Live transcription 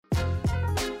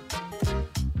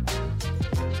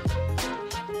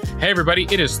Hey, everybody.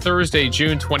 It is Thursday,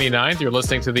 June 29th. You're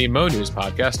listening to the Mo News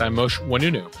Podcast. I'm Moshe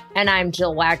Wanunu. And I'm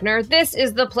Jill Wagner. This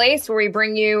is the place where we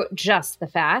bring you just the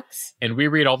facts. And we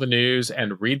read all the news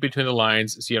and read between the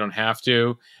lines so you don't have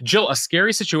to. Jill, a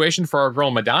scary situation for our girl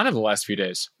Madonna the last few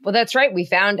days. Well, that's right. We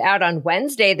found out on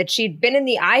Wednesday that she'd been in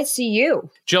the ICU.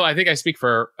 Jill, I think I speak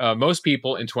for most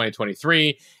people in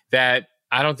 2023 that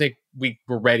I don't think we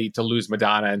were ready to lose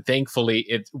Madonna. And thankfully,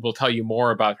 it will tell you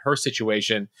more about her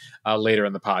situation later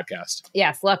in the podcast.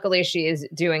 Yes, luckily she is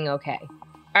doing okay.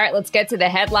 All right, let's get to the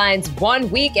headlines.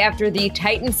 1 week after the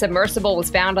Titan submersible was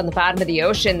found on the bottom of the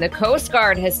ocean, the Coast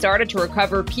Guard has started to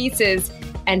recover pieces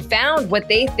and found what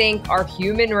they think are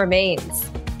human remains.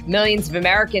 Millions of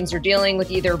Americans are dealing with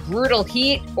either brutal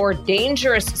heat or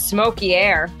dangerous smoky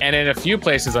air. And in a few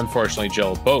places, unfortunately,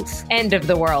 Jill, both. End of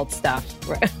the world stuff.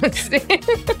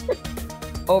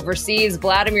 Overseas,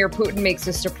 Vladimir Putin makes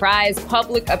a surprise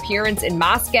public appearance in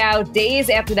Moscow days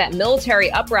after that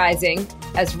military uprising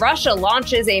as Russia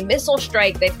launches a missile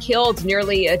strike that killed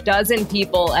nearly a dozen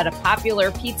people at a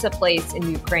popular pizza place in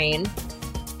Ukraine.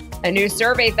 A new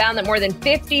survey found that more than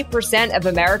 50% of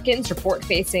Americans report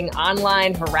facing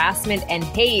online harassment and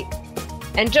hate.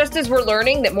 And just as we're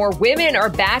learning that more women are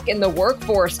back in the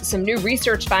workforce, some new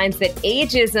research finds that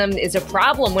ageism is a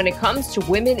problem when it comes to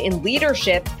women in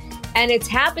leadership. And it's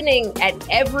happening at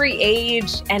every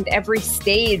age and every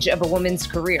stage of a woman's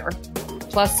career.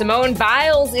 Plus, Simone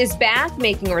Biles is back,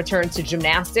 making a return to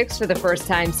gymnastics for the first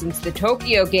time since the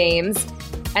Tokyo Games.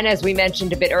 And as we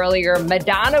mentioned a bit earlier,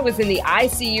 Madonna was in the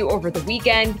ICU over the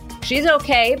weekend. She's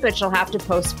okay, but she'll have to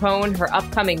postpone her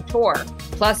upcoming tour.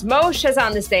 Plus, Moshe has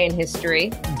on this day in history.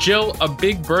 Jill, a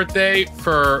big birthday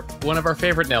for one of our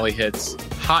favorite Nelly hits,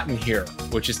 Hot in Here,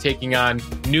 which is taking on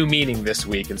new meaning this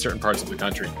week in certain parts of the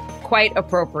country. Quite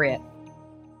appropriate.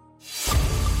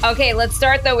 Okay, let's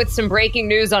start, though, with some breaking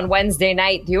news on Wednesday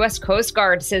night. The U.S. Coast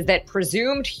Guard says that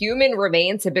presumed human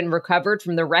remains have been recovered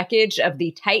from the wreckage of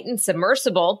the Titan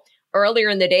submersible. Earlier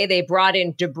in the day, they brought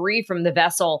in debris from the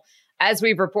vessel. As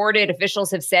we've reported, officials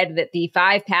have said that the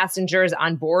 5 passengers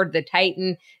on board the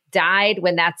Titan died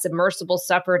when that submersible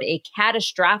suffered a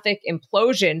catastrophic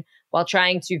implosion while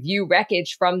trying to view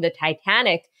wreckage from the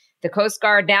Titanic. The Coast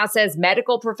Guard now says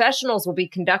medical professionals will be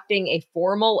conducting a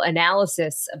formal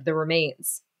analysis of the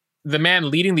remains. The man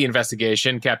leading the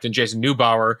investigation, Captain Jason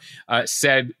Neubauer,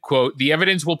 said, quote, "The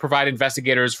evidence will provide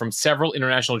investigators from several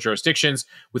international jurisdictions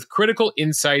with critical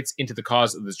insights into the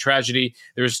cause of this tragedy.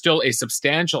 There is still a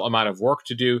substantial amount of work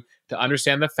to do to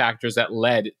understand the factors that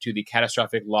led to the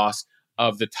catastrophic loss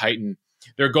of the Titan."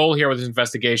 Their goal here with this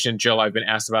investigation, Jill, I've been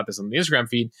asked about this on the Instagram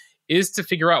feed, is to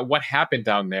figure out what happened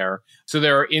down there. So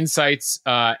there are insights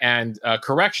and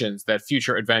corrections that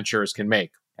future adventurers can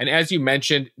make. And as you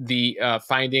mentioned, the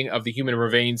finding of the human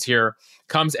remains here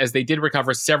comes as they did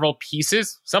recover several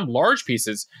pieces, some large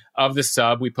pieces of the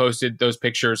sub. We posted those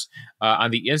pictures on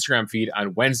the Instagram feed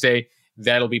on Wednesday.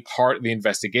 That'll be part of the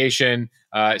investigation,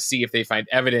 see if they find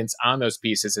evidence on those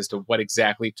pieces as to what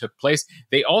exactly took place.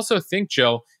 They also think,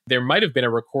 Jill, there might have been a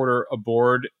recorder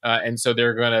aboard, and so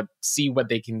they're going to see what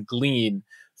they can glean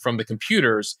from the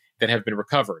computers that have been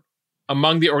recovered.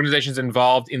 Among the organizations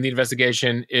involved in the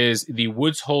investigation is the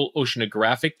Woods Hole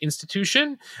Oceanographic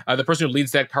Institution. The person who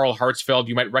leads that, Carl Hartzfeld,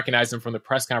 you might recognize him from the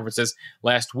press conferences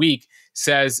last week,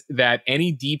 says that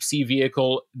any deep sea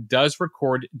vehicle does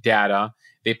record data.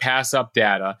 They pass up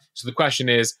data. So the question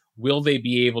is, will they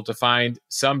be able to find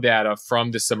some data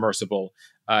from the submersible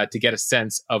to get a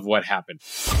sense of what happened?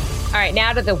 All right,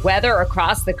 now to the weather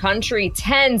across the country.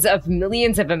 Tens of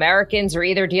millions of Americans are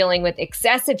either dealing with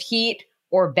excessive heat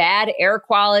or bad air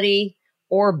quality,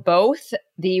 or both.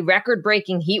 The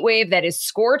record-breaking heat wave that is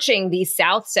scorching the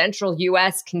south central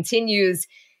U.S. continues,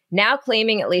 now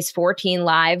claiming at least 14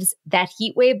 lives. That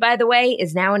heat wave, by the way,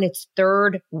 is now in its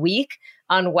 3rd week.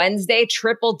 On Wednesday,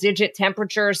 triple-digit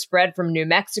temperatures spread from New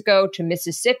Mexico to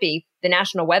Mississippi. The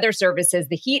National Weather Service says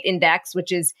the heat index,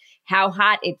 which is how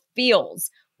hot it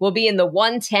feels, will be in the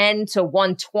 110 to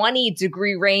 120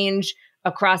 degree range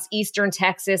across eastern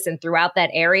Texas and throughout that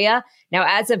area. Now,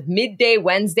 as of midday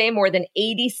Wednesday, more than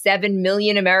 87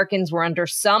 million Americans were under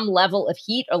some level of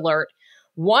heat alert.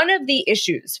 One of the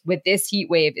issues with this heat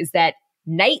wave is that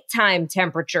nighttime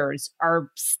temperatures are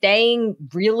staying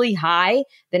really high.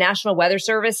 The National Weather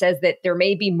Service says that there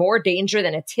may be more danger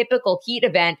than a typical heat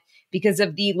event because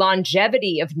of the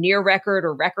longevity of near record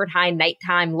or record high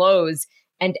nighttime lows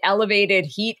and elevated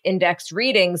heat index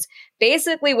readings.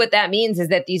 Basically, what that means is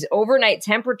that these overnight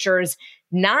temperatures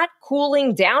not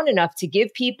cooling down enough to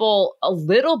give people a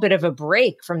little bit of a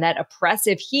break from that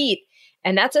oppressive heat.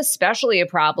 And that's especially a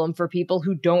problem for people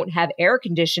who don't have air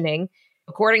conditioning,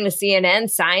 According to CNN,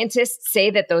 scientists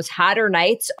say that those hotter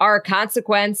nights are a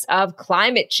consequence of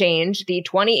climate change. The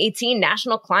 2018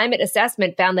 National Climate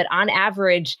Assessment found that on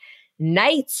average,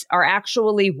 nights are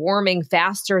actually warming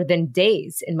faster than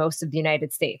days in most of the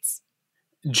United States.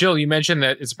 Jill, you mentioned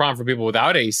that it's a problem for people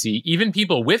without AC. Even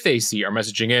people with AC are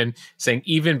messaging in saying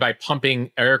even by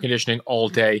pumping air conditioning all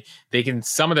day,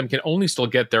 some of them can only still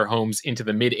get their homes into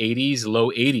the mid 80s, low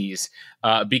 80s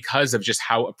because of just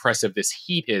how oppressive this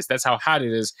heat is. That's how hot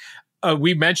it is.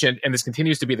 We mentioned, and this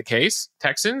continues to be the case,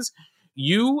 Texans,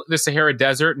 the Sahara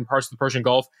Desert and parts of the Persian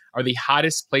Gulf are the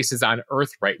hottest places on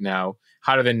Earth right now,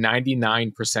 hotter than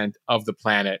 99% of the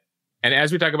planet. And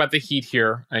as we talk about the heat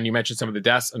here, and you mentioned some of the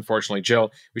deaths, unfortunately, Jill,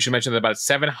 we should mention that about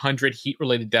 700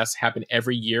 heat-related deaths happen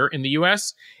every year in the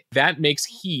U.S. That makes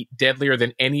heat deadlier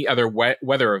than any other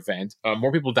weather event.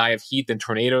 More people die of heat than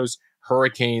tornadoes,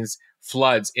 hurricanes,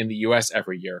 floods in the U.S.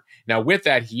 every year. Now, with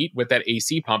that heat, with that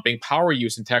AC pumping, power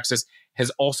use in Texas has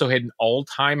also hit an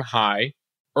all-time high.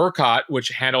 ERCOT, which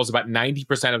handles about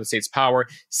 90% of the state's power,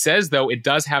 says, though, it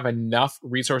does have enough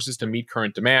resources to meet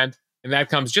current demand. And that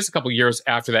comes just a couple years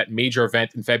after that major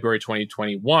event in February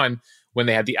 2021, when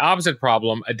they had the opposite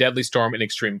problem, a deadly storm and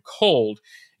extreme cold,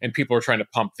 and people were trying to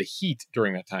pump the heat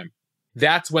during that time.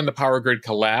 That's when the power grid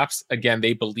collapsed. Again,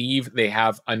 they believe they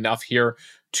have enough here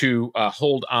to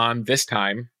hold on this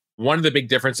time. One of the big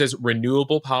differences,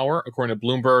 renewable power. According to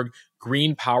Bloomberg,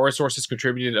 green power sources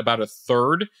contributed about a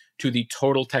third to the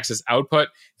total Texas output.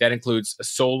 That includes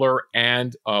solar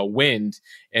and wind.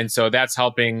 And so that's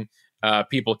helping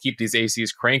people keep these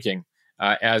ACs cranking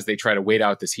as they try to wait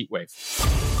out this heat wave.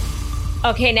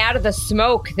 Okay, now to the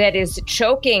smoke that is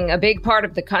choking a big part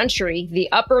of the country.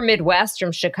 The upper Midwest,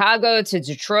 from Chicago to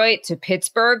Detroit to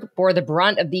Pittsburgh, bore the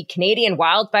brunt of the Canadian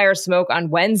wildfire smoke on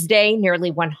Wednesday.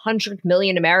 Nearly 100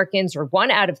 million Americans, or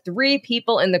 1 out of 3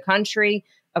 people in the country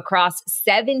across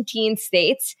 17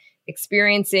 states,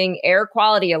 experiencing air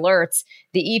quality alerts.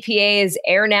 The EPA's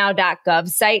airnow.gov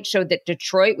site showed that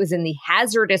Detroit was in the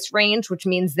hazardous range, which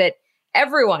means that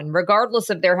everyone, regardless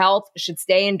of their health, should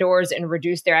stay indoors and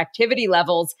reduce their activity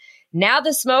levels. Now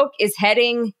the smoke is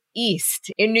heading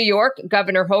east. In New York,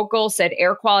 Governor Hochul said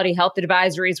air quality health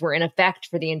advisories were in effect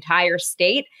for the entire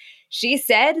state. She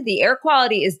said the air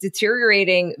quality is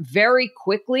deteriorating very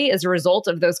quickly as a result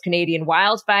of those Canadian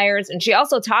wildfires. And she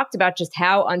also talked about just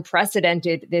how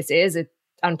unprecedented this is. It's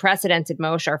unprecedented,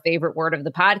 Moshe, our favorite word of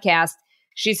the podcast.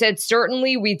 She said,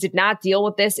 certainly we did not deal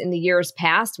with this in the years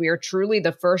past. We are truly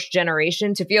the first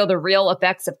generation to feel the real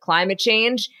effects of climate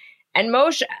change. And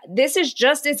Moshe, this is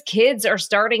just as kids are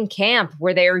starting camp,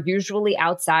 where they are usually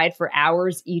outside for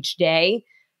hours each day.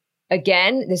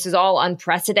 Again, this is all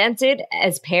unprecedented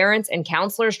as parents and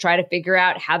counselors try to figure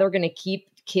out how they're going to keep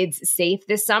kids safe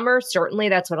this summer. Certainly,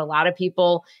 that's what a lot of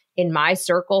people in my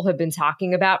circle have been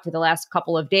talking about for the last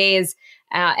couple of days.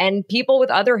 And people with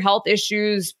other health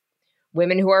issues,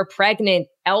 women who are pregnant,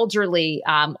 elderly,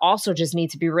 also just need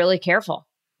to be really careful.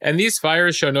 And these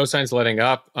fires show no signs of letting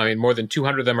up. I mean, more than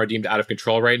 200 of them are deemed out of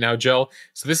control right now, Jill.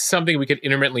 So this is something we could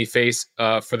intermittently face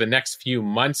for the next few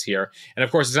months here. And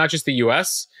of course, it's not just the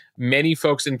U.S. Many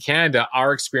folks in Canada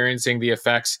are experiencing the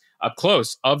effects up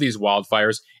close of these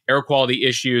wildfires, air quality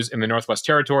issues in the Northwest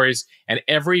Territories, and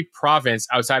every province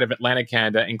outside of Atlantic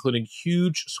Canada, including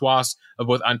huge swaths of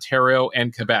both Ontario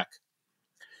and Quebec.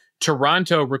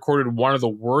 Toronto recorded one of the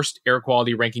worst air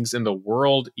quality rankings in the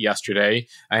world yesterday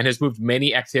and has moved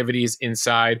many activities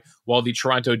inside, while the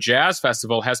Toronto Jazz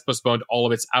Festival has postponed all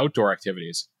of its outdoor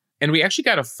activities. And we actually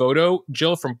got a photo,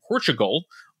 Jill, from Portugal,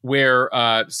 where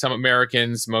some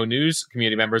Americans, Mo News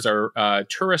community members, are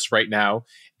tourists right now.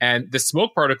 And the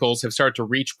smoke particles have started to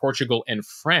reach Portugal and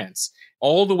France,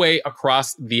 all the way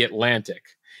across the Atlantic.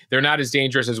 They're not as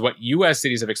dangerous as what U.S.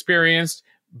 cities have experienced,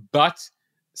 but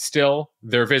still,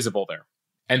 they're visible there.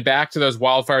 And back to those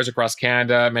wildfires across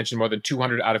Canada, I mentioned more than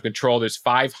 200 out of control. There's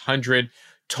 500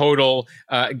 total.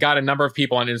 Got a number of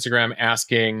people on Instagram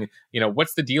asking,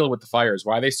 what's the deal with the fires?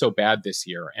 Why are they so bad this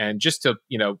year? And just to,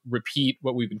 repeat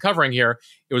what we've been covering here,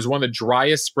 it was one of the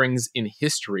driest springs in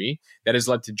history that has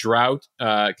led to drought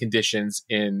conditions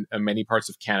in many parts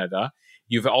of Canada.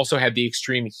 You've also had the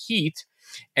extreme heat,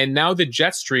 and now the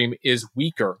jet stream is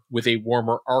weaker with a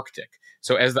warmer Arctic.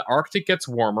 So as the Arctic gets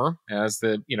warmer, as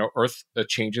the Earth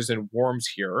changes and warms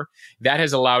here, that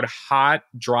has allowed hot,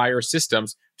 drier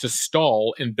systems to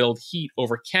stall and build heat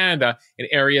over Canada in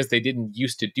areas they didn't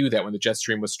used to do that when the jet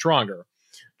stream was stronger.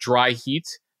 Dry heat,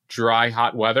 dry,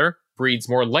 hot weather breeds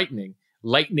more lightning.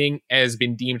 Lightning has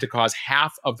been deemed to cause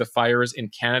half of the fires in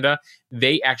Canada.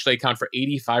 They actually account for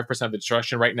 85% of the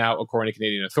destruction right now, according to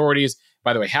Canadian authorities.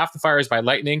 By the way, half the fires by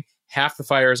lightning, half the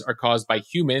fires are caused by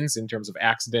humans in terms of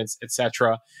accidents,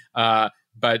 etc.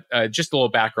 But just a little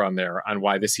background there on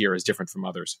why this year is different from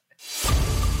others.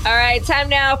 All right, time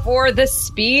now for the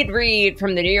speed read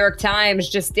from the New York Times.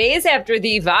 Just days after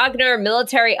the Wagner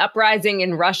military uprising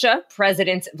in Russia,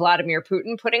 President Vladimir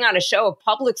Putin putting on a show of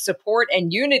public support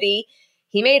and unity.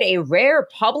 He made a rare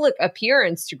public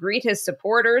appearance to greet his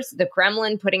supporters, the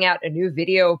Kremlin putting out a new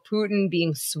video of Putin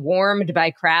being swarmed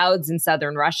by crowds in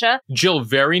southern Russia. Jill,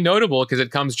 very notable because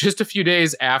it comes just a few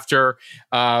days after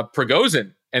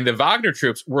Prigozhin and the Wagner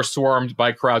troops were swarmed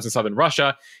by crowds in southern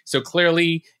Russia. So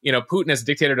clearly, Putin as a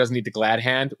dictator doesn't need to glad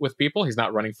hand with people. He's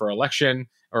not running for election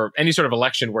or any sort of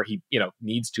election where he,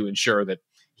 needs to ensure that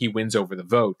he wins over the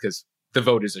vote because the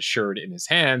vote is assured in his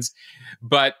hands,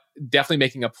 but definitely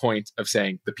making a point of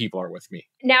saying the people are with me.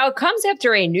 Now, it comes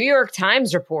after a New York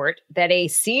Times report that a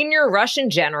senior Russian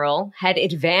general had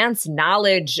advanced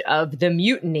knowledge of the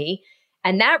mutiny,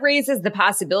 and that raises the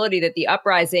possibility that the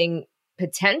uprising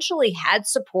potentially had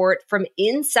support from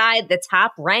inside the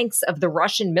top ranks of the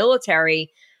Russian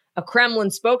military. A Kremlin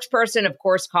spokesperson, of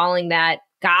course, calling that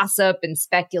gossip and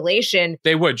speculation.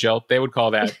 They would, Jill. They would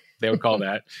call that. They would call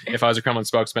that. If I was a Kremlin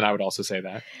spokesman, I would also say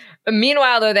that.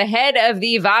 Meanwhile, though, the head of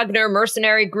the Wagner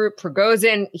mercenary group,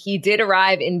 Prigozhin, he did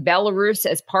arrive in Belarus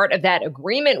as part of that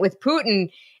agreement with Putin.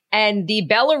 And the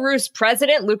Belarus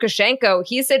president, Lukashenko,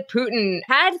 he said Putin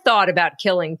had thought about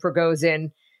killing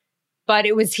Prigozhin, but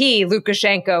it was he,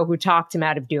 Lukashenko, who talked him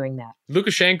out of doing that.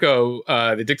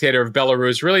 Lukashenko, the dictator of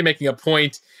Belarus, really making a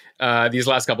point these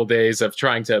last couple of days of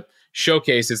trying to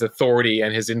showcase his authority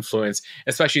and his influence,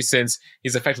 especially since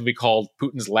he's effectively called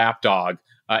Putin's lapdog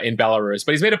in Belarus.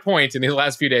 But he's made a point in the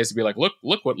last few days to be like, look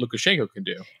what Lukashenko can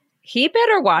do. He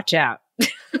better watch out.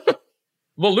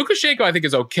 Well, Lukashenko, I think,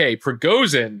 is okay.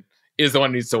 Prigozhin is the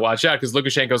one who needs to watch out because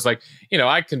Lukashenko's like,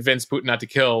 I convinced Putin not to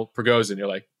kill Prigozhin. You're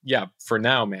like, yeah, for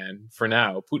now, man, for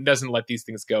now. Putin doesn't let these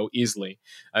things go easily.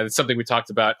 It's something we talked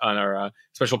about on our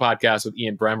special podcast with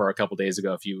Ian Bremmer a couple days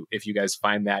ago, if you guys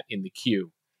find that in the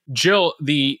queue. Jill,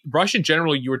 the Russian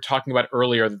general you were talking about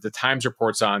earlier that the Times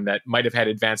reports on that might have had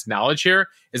advanced knowledge here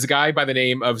is a guy by the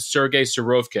name of Sergei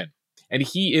Surovkin. And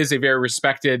he is a very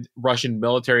respected Russian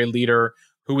military leader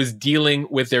who was dealing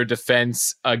with their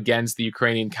defense against the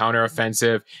Ukrainian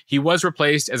counteroffensive. He was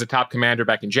replaced as a top commander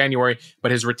back in January,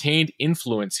 but has retained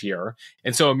influence here.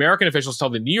 And so American officials tell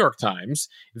the New York Times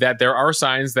that there are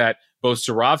signs that both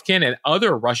Surovkin and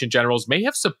other Russian generals may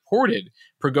have supported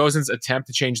Prigozhin's attempt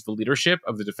to change the leadership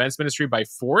of the defense ministry by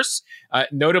force.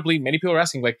 Notably, many people are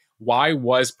asking, why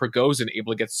was Prigozhin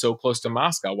able to get so close to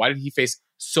Moscow? Why did he face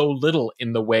so little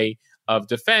in the way of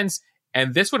defense?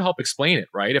 And this would help explain it,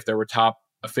 right? If there were top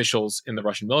officials in the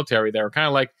Russian military that were kind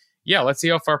of like, yeah, let's see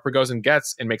how far Prigozhin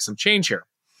gets and make some change here.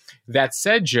 That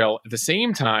said, Jill, at the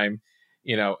same time,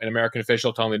 an American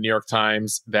official telling the New York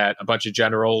Times that a bunch of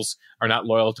generals are not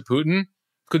loyal to Putin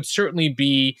could certainly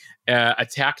be a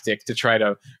tactic to try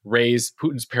to raise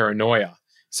Putin's paranoia.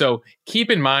 So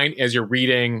keep in mind as you're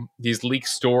reading these leaked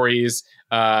stories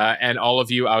and all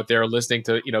of you out there listening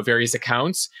to various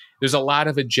accounts, there's a lot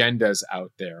of agendas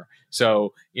out there.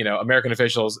 So, American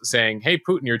officials saying, hey,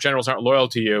 Putin, your generals aren't loyal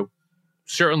to you,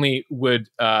 certainly would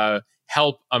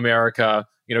help America,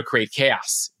 create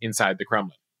chaos inside the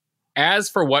Kremlin. As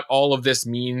for what all of this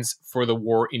means for the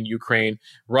war in Ukraine,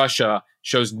 Russia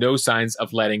shows no signs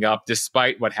of letting up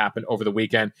despite what happened over the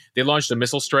weekend. They launched a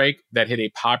missile strike that hit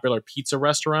a popular pizza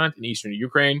restaurant in eastern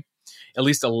Ukraine. At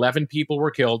least 11 people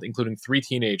were killed, including 3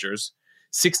 teenagers,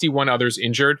 61 others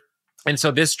injured. And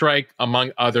so this strike,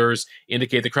 among others,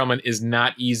 indicate the Kremlin is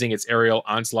not easing its aerial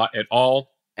onslaught at all.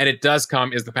 And it does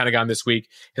come as the Pentagon this week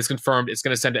has confirmed it's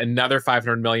going to send another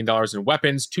 $500 million in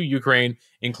weapons to Ukraine,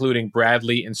 including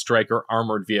Bradley and Stryker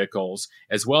armored vehicles,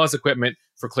 as well as equipment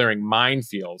for clearing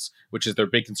minefields, which is their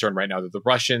big concern right now, that the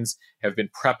Russians have been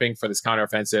prepping for this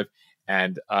counteroffensive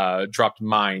and dropped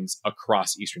mines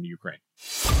across eastern Ukraine.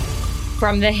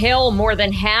 From the Hill, more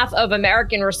than half of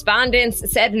American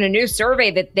respondents said in a new survey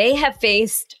that they have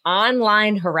faced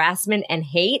online harassment and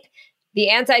hate. The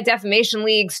Anti-Defamation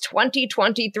League's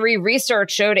 2023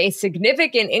 research showed a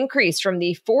significant increase from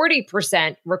the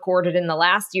 40% recorded in the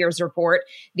last year's report.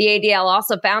 The ADL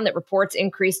also found that reports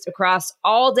increased across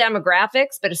all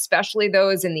demographics, but especially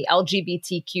those in the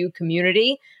LGBTQ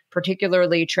community,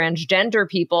 particularly transgender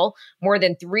people. More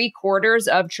than 3/4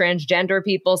 of transgender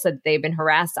people said that they've been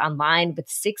harassed online, with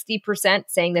 60%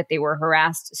 saying that they were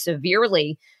harassed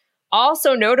severely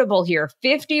Also notable here,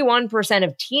 51%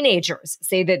 of teenagers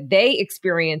say that they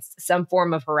experienced some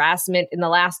form of harassment in the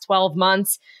last 12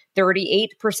 months.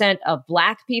 38% of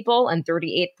Black people and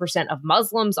 38% of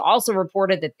Muslims also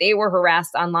reported that they were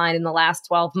harassed online in the last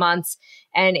 12 months.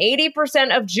 And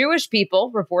 80% of Jewish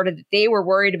people reported that they were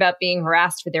worried about being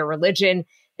harassed for their religion.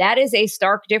 That is a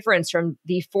stark difference from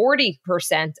the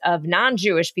 40% of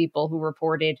non-Jewish people who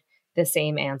reported the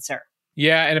same answer.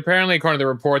 Yeah, and apparently, according to the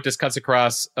report, this cuts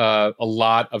across a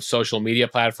lot of social media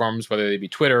platforms, whether they be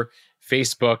Twitter,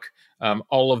 Facebook,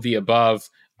 all of the above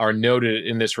are noted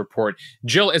in this report.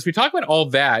 Jill, as we talk about all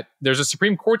that, there's a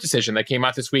Supreme Court decision that came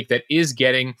out this week that is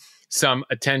getting some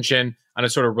attention on a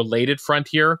sort of related front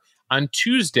here. On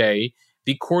Tuesday,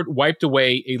 the court wiped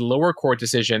away a lower court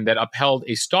decision that upheld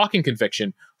a stalking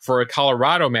conviction for a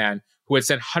Colorado man who had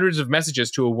sent hundreds of messages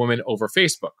to a woman over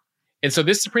Facebook. And so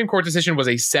this Supreme Court decision was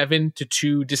a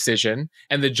 7-2 decision,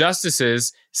 and the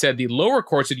justices said the lower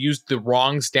courts had used the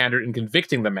wrong standard in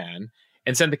convicting the man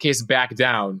and sent the case back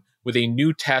down with a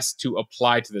new test to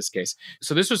apply to this case.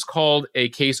 So this was called a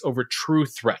case over true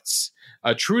threats.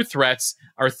 True threats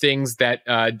are things that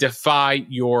defy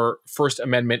your First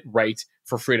Amendment right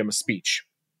for freedom of speech.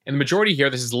 And the majority here,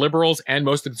 this is liberals and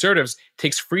most conservatives,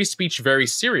 takes free speech very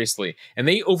seriously. And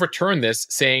they overturned this,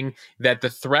 saying that the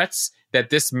threats that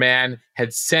this man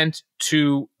had sent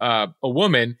to a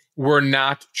woman were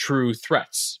not true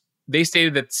threats. They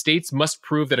stated that states must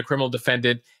prove that a criminal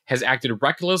defendant has acted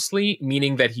recklessly,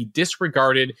 meaning that he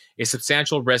disregarded a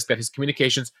substantial risk that his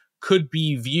communications could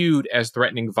be viewed as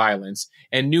threatening violence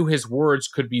and knew his words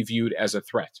could be viewed as a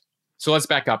threat. So let's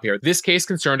back up here. This case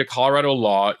concerned a Colorado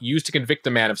law used to convict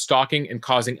the man of stalking and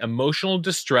causing emotional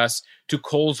distress to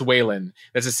Coles Whalen,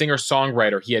 that's a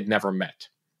singer-songwriter he had never met.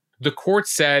 The court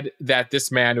said that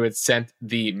this man who had sent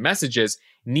the messages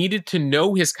needed to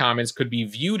know his comments could be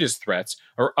viewed as threats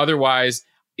or otherwise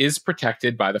is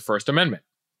protected by the First Amendment.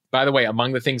 By the way,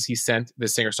 among the things he sent the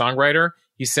singer-songwriter,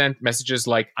 he sent messages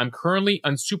like, "I'm currently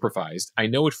unsupervised. I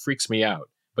know it freaks me out,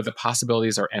 but the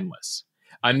possibilities are endless."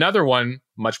 Another one,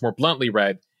 much more bluntly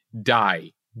read,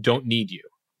 "Die, don't need you."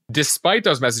 Despite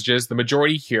those messages, the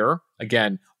majority here,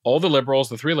 again, all the liberals,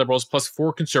 the 3 liberals plus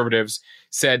 4 conservatives,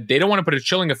 said they don't want to put a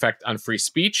chilling effect on free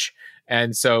speech.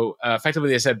 And so effectively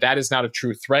they said that is not a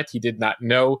true threat. He did not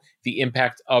know the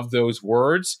impact of those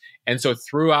words. And so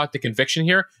throughout the conviction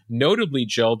here, notably,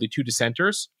 Jill, the 2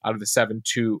 dissenters out of the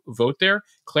 7-2 vote there,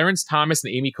 Clarence Thomas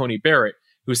and Amy Coney Barrett,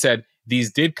 who said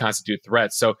these did constitute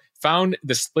threats. So found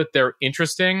the split there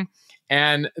interesting,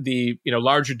 and the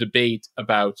larger debate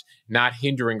about not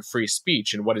hindering free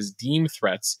speech and what is deemed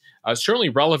threats certainly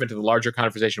relevant to the larger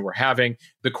conversation we're having.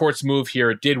 The court's move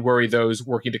here did worry those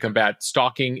working to combat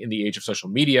stalking in the age of social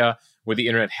media, where the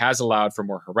internet has allowed for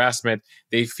more harassment.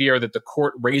 They fear that the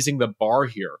court raising the bar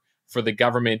here for the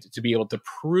government to be able to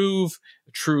prove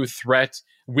a true threat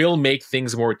will make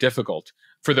things more difficult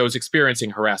for those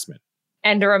experiencing harassment.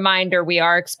 And a reminder, we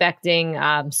are expecting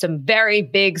some very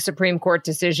big Supreme Court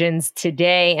decisions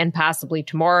today and possibly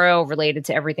tomorrow related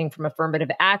to everything from affirmative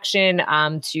action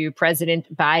to President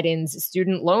Biden's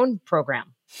student loan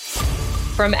program.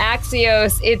 From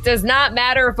Axios, it does not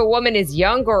matter if a woman is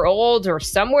young or old or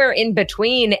somewhere in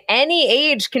between. Any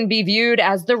age can be viewed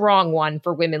as the wrong one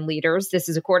for women leaders. This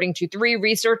is according to 3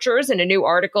 researchers in a new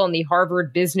article in the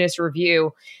Harvard Business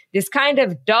Review. This kind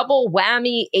of double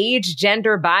whammy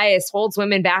age-gender bias holds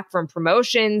women back from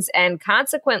promotions and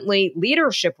consequently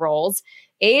leadership roles.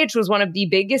 Age was one of the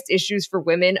biggest issues for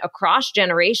women across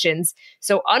generations.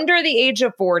 So under the age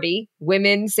of 40,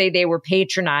 women say they were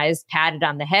patronized, patted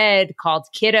on the head, called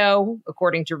kiddo,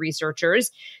 according to researchers.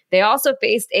 They also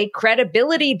faced a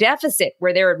credibility deficit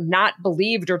where they're not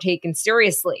believed or taken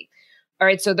seriously. All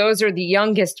right, so those are the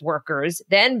youngest workers.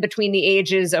 Then between the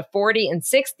ages of 40 and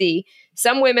 60,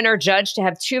 some women are judged to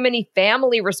have too many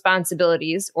family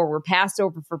responsibilities or were passed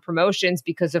over for promotions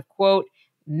because of, quote,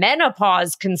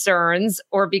 menopause concerns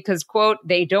or because, quote,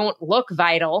 they don't look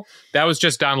vital. That was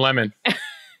just Don Lemon.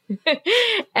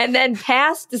 And then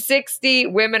past 60,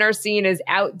 women are seen as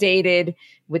outdated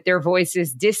with their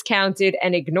voices discounted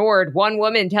and ignored. One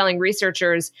woman telling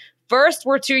researchers, first,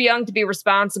 we're too young to be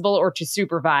responsible or to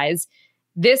supervise.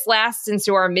 This lasts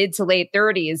into our mid to late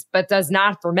 30s, but does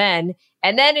not for men.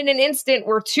 And then in an instant,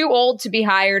 we're too old to be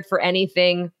hired for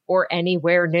anything or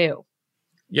anywhere new.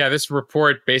 Yeah, this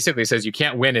report basically says you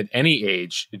can't win at any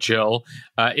age, Jill.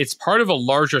 It's part of a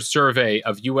larger survey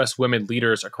of U.S. women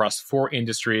leaders across 4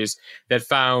 industries that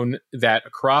found that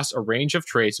across a range of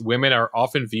traits, women are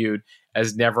often viewed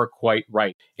as never quite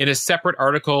right. In a separate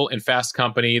article in Fast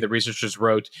Company, the researchers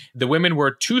wrote, the women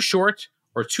were too short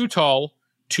or too tall,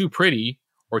 too pretty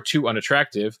or too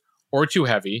unattractive, or too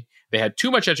heavy. They had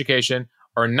too much education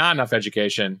or not enough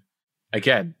education.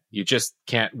 Again, you just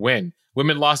can't win.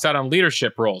 Women lost out on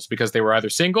leadership roles because they were either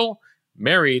single,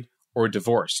 married, or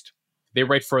divorced. They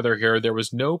write further here, there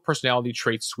was no personality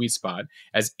trait sweet spot,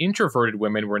 as introverted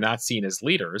women were not seen as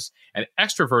leaders, and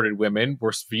extroverted women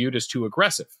were viewed as too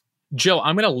aggressive. Jill,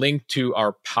 I'm going to link to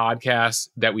our podcast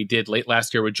that we did late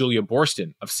last year with Julia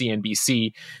Boorstin of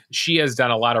CNBC. She has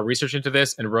done a lot of research into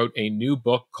this and wrote a new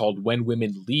book called When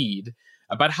Women Lead,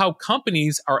 about how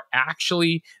companies are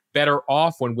actually better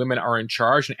off when women are in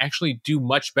charge and actually do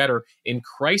much better in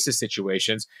crisis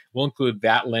situations. We'll include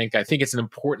that link. I think it's an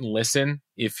important listen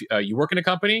if you work in a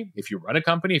company, if you run a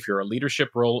company, if you're a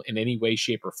leadership role in any way,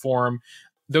 shape, or form.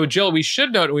 Though, Jill, we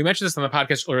should note, we mentioned this on the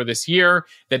podcast earlier this year,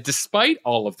 that despite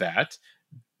all of that,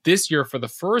 this year, for the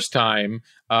first time,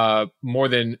 more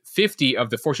than 50 of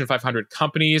the Fortune 500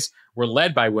 companies were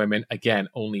led by women. Again,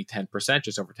 only 10%,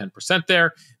 just over 10%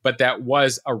 there. But that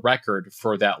was a record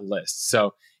for that list.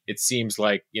 So it seems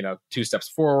like, 2 steps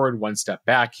forward, 1 step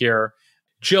back here.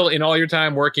 Jill, in all your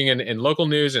time working in local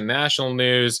news and national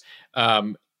news,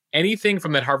 anything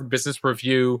from that Harvard Business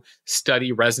Review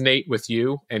study resonate with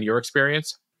you and your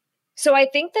experience? So I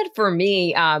think that for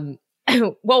me,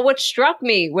 well, what struck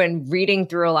me when reading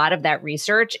through a lot of that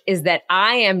research is that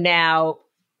I am now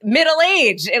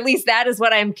middle-aged. At least that is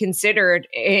what I'm considered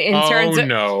in terms of...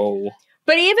 no.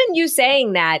 But even you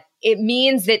saying that, it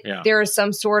means that there is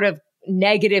some sort of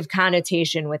negative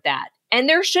connotation with that. And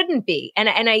there shouldn't be. And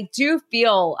I do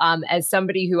feel as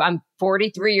somebody who I'm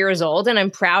 43 years old and I'm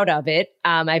proud of it.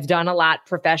 I've done a lot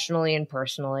professionally and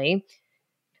personally.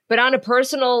 But on a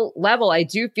personal level, I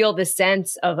do feel the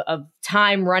sense of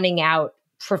time running out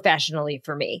professionally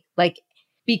for me, like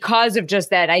because of just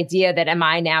that idea that am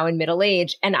I now in middle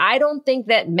age? And I don't think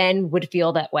that men would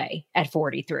feel that way at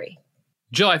 43.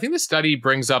 Jill, I think the study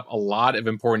brings up a lot of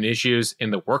important issues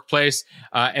in the workplace.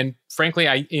 And frankly,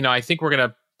 I think we're going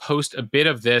to post a bit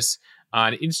of this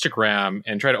on Instagram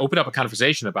and try to open up a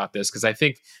conversation about this, because I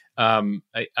think,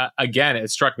 again,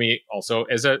 it struck me also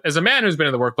as a man who's been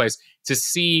in the workplace to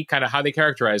see kind of how they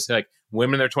characterize like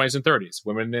women in their 20s and 30s,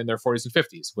 women in their 40s and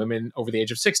 50s, women over the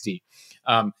age of 60.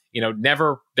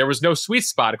 There was no sweet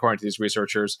spot according to these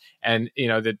researchers. And,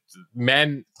 the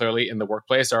men clearly in the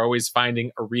workplace are always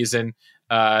finding a reason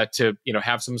to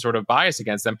have some sort of bias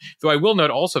against them. Though I will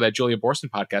note also that Julia Boorstin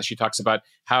podcast, she talks about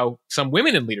how some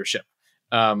women in leadership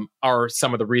are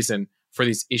some of the reason for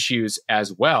these issues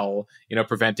as well,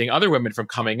 preventing other women from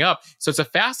coming up. So it's a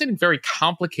fascinating, very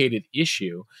complicated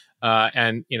issue.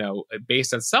 And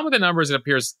based on some of the numbers, it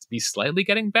appears to be slightly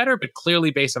getting better, but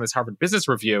clearly based on this Harvard Business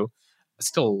Review,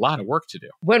 still a lot of work to do.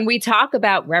 When we talk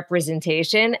about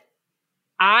representation,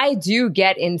 I do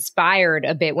get inspired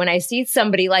a bit when I see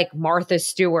somebody like Martha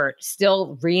Stewart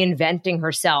still reinventing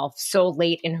herself so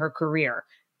late in her career.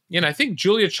 And I think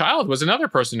Julia Child was another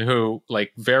person who,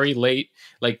 very late,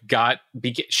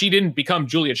 she didn't become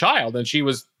Julia Child, and she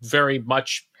was very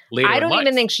much later in life. I don't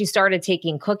even think she started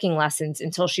taking cooking lessons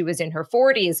until she was in her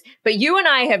 40s. But you and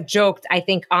I have joked, I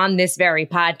think, on this very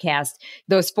podcast,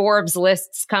 those Forbes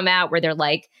lists come out where they're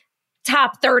like,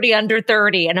 top 30 under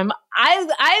 30. And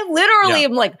I literally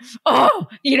am like,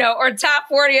 or top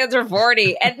 40 under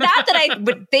 40. And not that I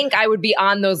would think I would be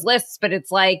on those lists, but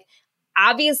it's like,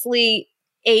 obviously,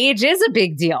 age is a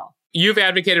big deal. You've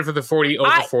advocated for the 40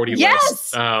 over 40 list.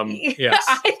 Yes. Yes.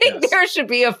 I think there should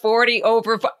be a 40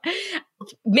 over.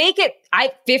 Make it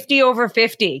 50 over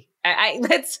 50.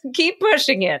 Let's keep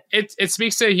pushing it. It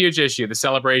speaks to a huge issue, the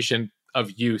celebration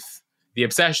of youth, the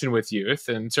obsession with youth,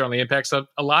 and certainly impacts a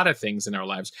lot of things in our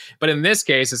lives. But in this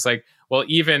case, it's like, well,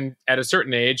 even at a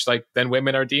certain age, then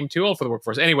women are deemed too old for the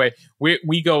workforce. Anyway,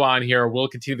 we go on here. We'll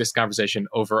continue this conversation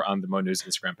over on the Mo News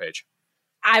Instagram page.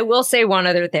 I will say one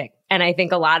other thing, and I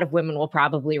think a lot of women will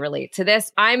probably relate to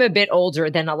this. I'm a bit older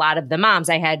than a lot of the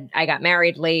moms. I got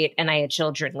married late and I had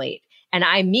children late. And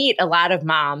I meet a lot of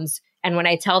moms, and when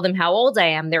I tell them how old I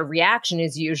am, their reaction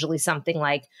is usually something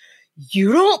like,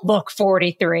 you don't look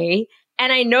 43.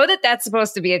 And I know that that's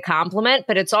supposed to be a compliment,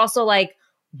 but it's also like,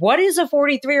 what is a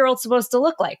 43-year-old supposed to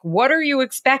look like? What are you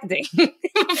expecting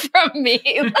from me?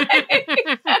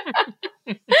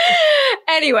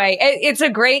 Anyway, it's a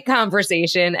great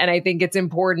conversation. And I think it's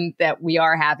important that we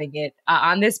are having it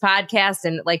on this podcast.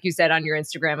 And like you said, on your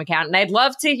Instagram account. And I'd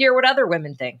love to hear what other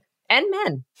women think and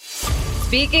men.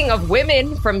 Speaking of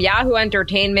women, from Yahoo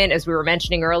Entertainment, as we were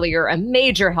mentioning earlier, a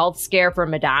major health scare for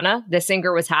Madonna. The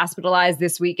singer was hospitalized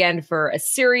this weekend for a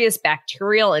serious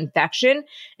bacterial infection,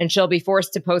 and she'll be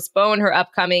forced to postpone her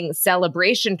upcoming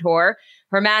Celebration tour.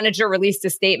 Her manager released a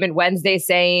statement Wednesday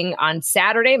saying on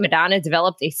Saturday, Madonna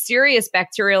developed a serious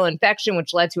bacterial infection,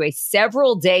 which led to a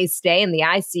several-day stay in the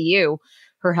ICU.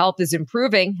 Her health is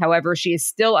improving. However, she is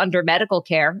still under medical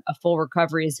care. A full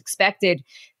recovery is expected.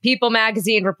 People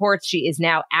magazine reports she is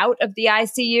now out of the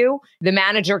ICU. The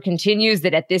manager continues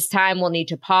that at this time we'll need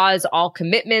to pause all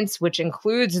commitments, which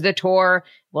includes the tour.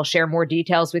 We'll share more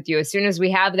details with you as soon as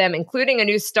we have them, including a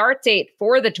new start date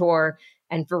for the tour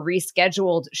and for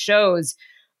rescheduled shows.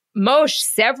 Moshe,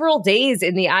 several days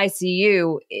in the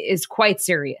ICU is quite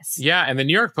serious. Yeah, and the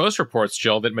New York Post reports,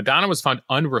 Jill, that Madonna was found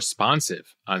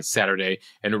unresponsive on Saturday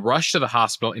and rushed to the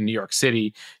hospital in New York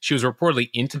City. She was reportedly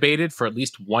intubated for at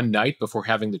least one night before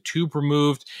having the tube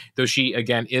removed, though she,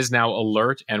 again, is now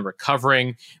alert and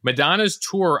recovering. Madonna's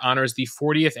tour honors the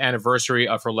 40th anniversary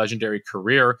of her legendary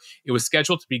career. It was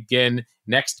scheduled to begin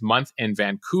next month in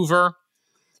Vancouver.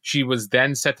 She was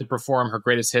then set to perform her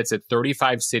greatest hits at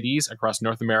 35 cities across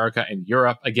North America and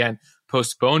Europe. Again,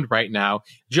 postponed right now.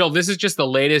 Jill, this is just the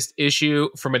latest issue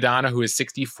for Madonna, who is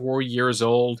 64 years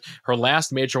old. Her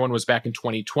last major one was back in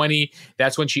 2020.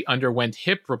 That's when she underwent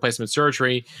hip replacement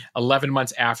surgery 11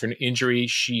 months after an injury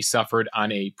she suffered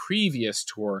on a previous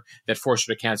tour that forced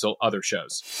her to cancel other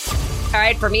shows. All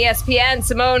right, from ESPN,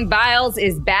 Simone Biles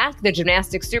is back. The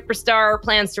gymnastics superstar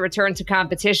plans to return to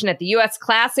competition at the U.S.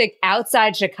 Classic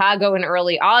outside Chicago in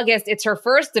early August. It's her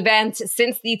first event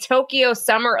since the Tokyo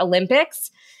Summer Olympics.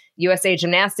 USA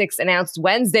Gymnastics announced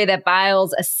Wednesday that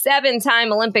Biles, a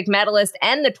 7-time Olympic medalist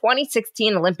and the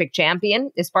 2016 Olympic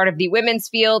champion, is part of the women's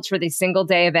field for the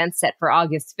single-day event set for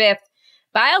August 5th.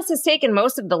 Biles has taken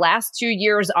most of the last 2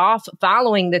 years off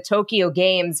following the Tokyo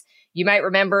Games. You might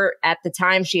remember at the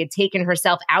time she had taken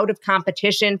herself out of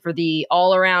competition for the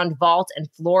all-around vault and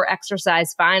floor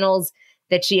exercise finals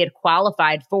that she had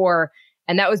qualified for.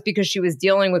 And that was because she was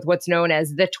dealing with what's known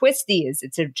as the twisties.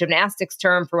 It's a gymnastics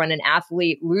term for when an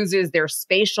athlete loses their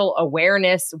spatial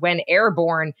awareness when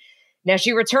airborne. Now,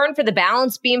 she returned for the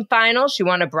balance beam final. She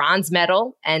won a bronze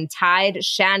medal and tied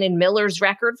Shannon Miller's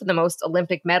record for the most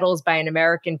Olympic medals by an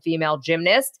American female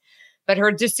gymnast. But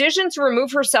her decision to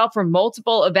remove herself from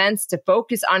multiple events to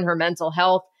focus on her mental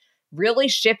health really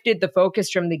shifted the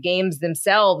focus from the games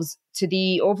themselves to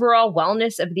the overall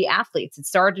wellness of the athletes. It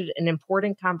started an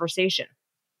important conversation.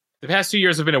 The past 2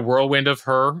 years have been a whirlwind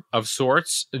of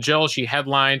sorts. Jill, she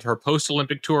headlined her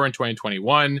post-Olympic tour in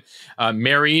 2021,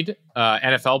 married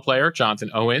NFL player Jonathan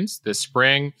Owens this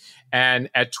spring. And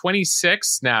at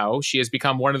 26 now, she has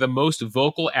become one of the most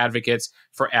vocal advocates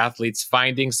for athletes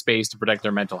finding space to protect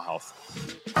their mental health.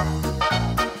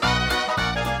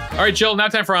 All right, Jill, now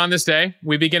time for On This Day.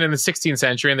 We begin in the 16th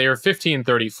century in the year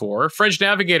 1534. French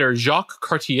navigator Jacques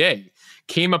Cartier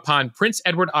came upon Prince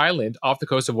Edward Island off the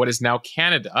coast of what is now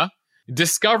Canada.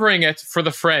 Discovering it for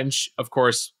the French, of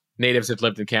course, natives had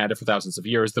lived in Canada for thousands of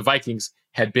years. The Vikings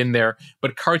had been there.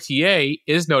 But Cartier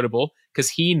is notable because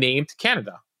he named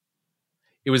Canada.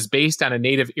 It was based on a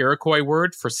native Iroquois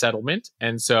word for settlement.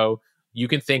 And so you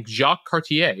can thank Jacques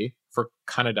Cartier for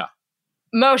Canada.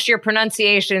 Moshe, your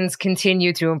pronunciations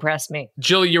continue to impress me.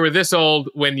 Jill, you were this old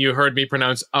when you heard me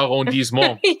pronounce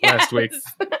arrondissement last week.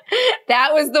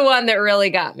 That was the one that really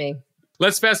got me.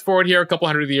 Let's fast forward here a couple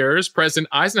hundred years. President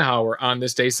Eisenhower on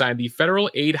this day signed the Federal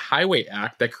Aid Highway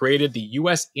Act that created the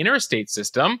U.S. interstate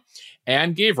system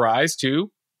and gave rise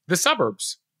to the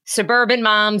suburbs. Suburban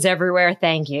moms everywhere,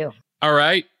 thank you. All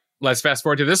right. Let's fast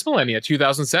forward to this millennia,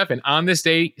 2007. On this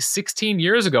day, 16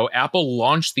 years ago, Apple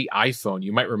launched the iPhone.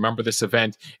 You might remember this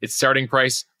event. Its starting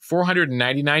price,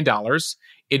 $499.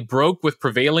 It broke with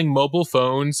prevailing mobile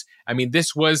phones. I mean,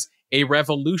 this was a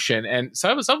revolution, and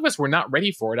some of us were not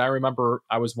ready for it. I remember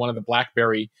I was one of the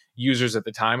BlackBerry users at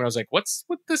the time, and I was like, what's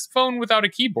with this phone without a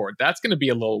keyboard? That's going to be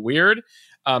a little weird.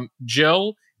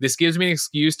 Jill, this gives me an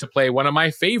excuse to play one of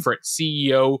my favorite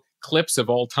CEO clips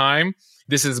of all time.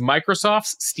 This is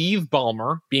Microsoft's Steve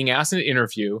Ballmer being asked in an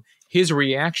interview his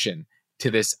reaction to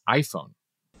this iPhone.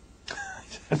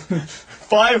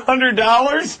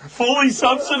 $500 fully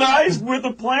subsidized with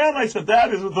a plan? I said,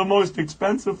 that is the most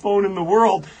expensive phone in the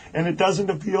world, and it doesn't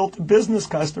appeal to business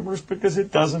customers because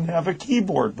it doesn't have a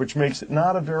keyboard, which makes it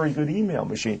not a very good email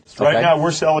machine. Okay. Right now,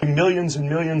 we're selling millions and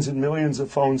millions and millions of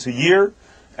phones a year.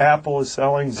 Apple is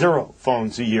selling 0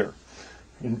 phones a year.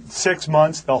 In 6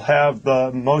 months, they'll have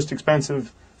the most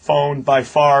expensive phone by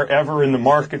far ever in the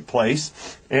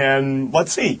marketplace. And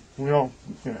let's see,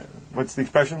 what's the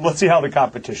expression? Let's see how the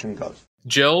competition goes.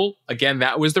 Jill, again,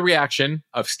 that was the reaction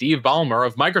of Steve Ballmer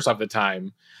of Microsoft at the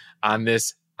time on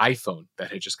this iPhone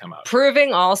that had just come out.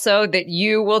 Proving also that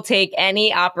you will take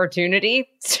any opportunity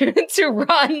to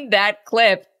run that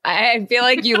clip. I feel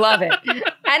like you love it.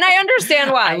 And I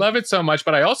understand why. I love it so much,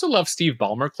 but I also love Steve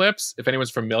Ballmer clips. If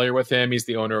anyone's familiar with him, he's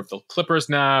the owner of the Clippers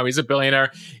now. He's a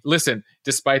billionaire. Listen,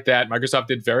 despite that, Microsoft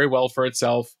did very well for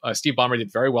itself. Steve Ballmer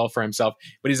did very well for himself,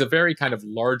 but he's a very kind of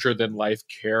larger-than-life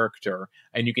character,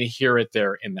 and you can hear it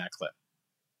there in that clip.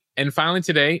 And finally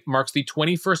today marks the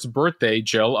 21st birthday,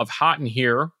 Jill, of Hot in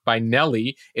Here by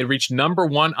Nelly. It reached number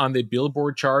 1 on the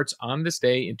Billboard charts on this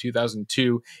day in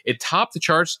 2002. It topped the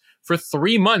charts for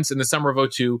 3 months in the summer of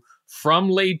 2002, from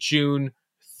late June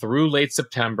through late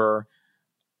September.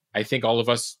 I think all of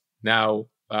us now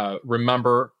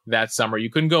remember that summer. You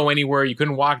couldn't go anywhere. You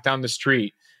couldn't walk down the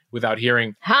street without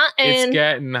hearing, it's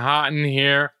getting hot in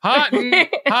here. Hot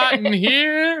in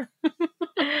here.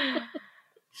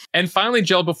 And finally,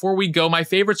 Jill, before we go, my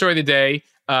favorite story of the day,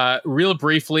 real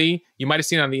briefly, you might have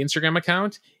seen it on the Instagram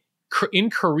account. In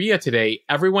Korea today,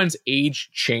 everyone's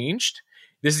age changed.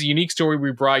 This is a unique story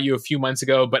we brought you a few months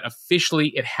ago, but officially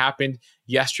it happened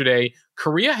yesterday.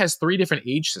 Korea has 3 different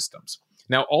age systems.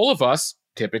 Now, all of us,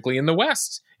 typically in the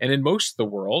West and in most of the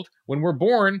world, when we're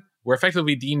born, we're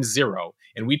effectively deemed 0,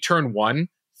 and we turn 1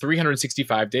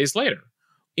 365 days later.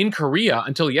 In Korea,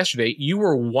 until yesterday, you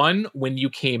were 1 when you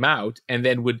came out and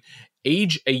then would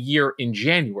age a year in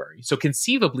January. So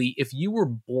conceivably, if you were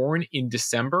born in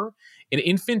December, an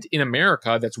infant in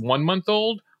America that's 1 month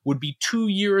old would be 2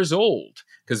 years old,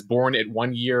 because born at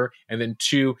 1 year and then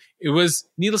 2. It was,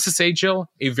 needless to say, Jill,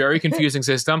 a very confusing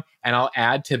system. And I'll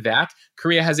add to that,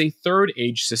 Korea has a 3rd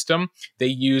age system they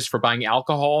use for buying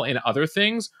alcohol and other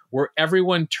things, where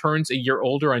everyone turns a year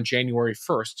older on January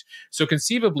 1st. So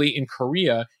conceivably in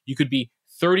Korea, you could be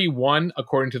 31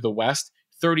 according to the West,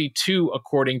 32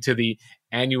 according to the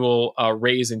annual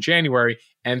raise in January,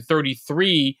 and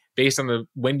 33 based on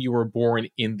when you were born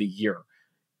in the year.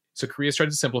 So Korea's tried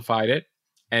to simplify it,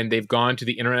 and they've gone to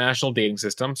the international dating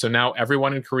system. So now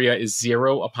everyone in Korea is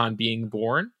 0 upon being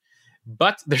born,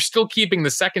 but they're still keeping the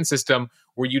 2nd system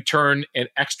where you turn an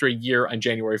extra year on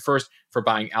January 1st for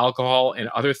buying alcohol and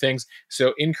other things.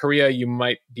 So in Korea, you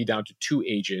might be down to 2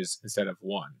 ages instead of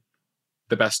 1.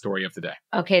 The best story of the day.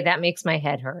 Okay, that makes my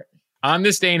head hurt. On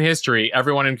this day in history,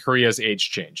 everyone in Korea's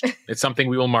age changed. It's something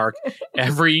we will mark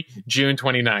every June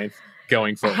 29th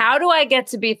going forward. How do I get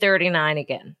to be 39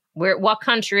 again? What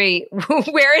country,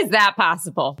 where is that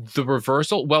possible? The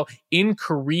reversal? Well, in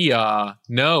Korea,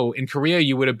 no. In Korea,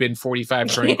 you would have been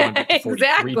 45 turning on to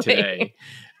 43 today.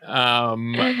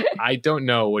 I don't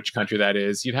know which country that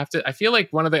is. You'd have to, I feel like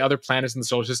one of the other planets in the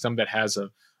solar system that has a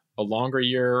longer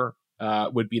year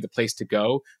would be the place to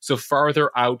go. So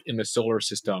farther out in the solar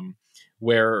system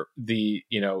where the,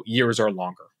 years are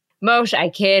longer. Moshe, I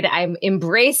kid. I'm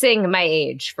embracing my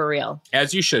age, for real.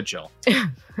 As you should, Jill.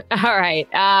 All right.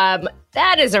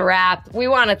 That is a wrap. We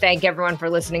want to thank everyone for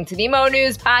listening to the Mo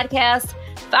News podcast.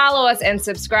 Follow us and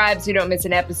subscribe so you don't miss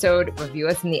an episode. Review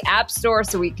us in the App Store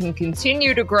so we can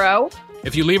continue to grow.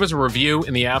 If you leave us a review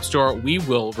in the App Store, we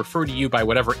will refer to you by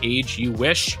whatever age you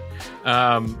wish.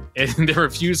 And the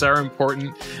reviews are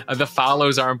important. The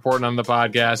follows are important on the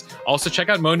podcast. Also, check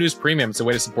out Mo News Premium. It's a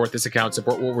way to support this account,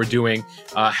 support what we're doing,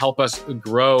 help us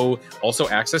grow. Also,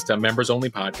 access to members-only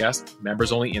podcast,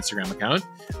 members-only Instagram account.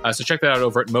 So check that out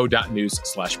over at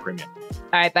mo.news/premium. All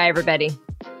right. Bye, everybody.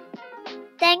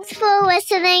 Thanks for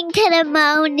listening to the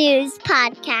Mo News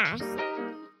podcast.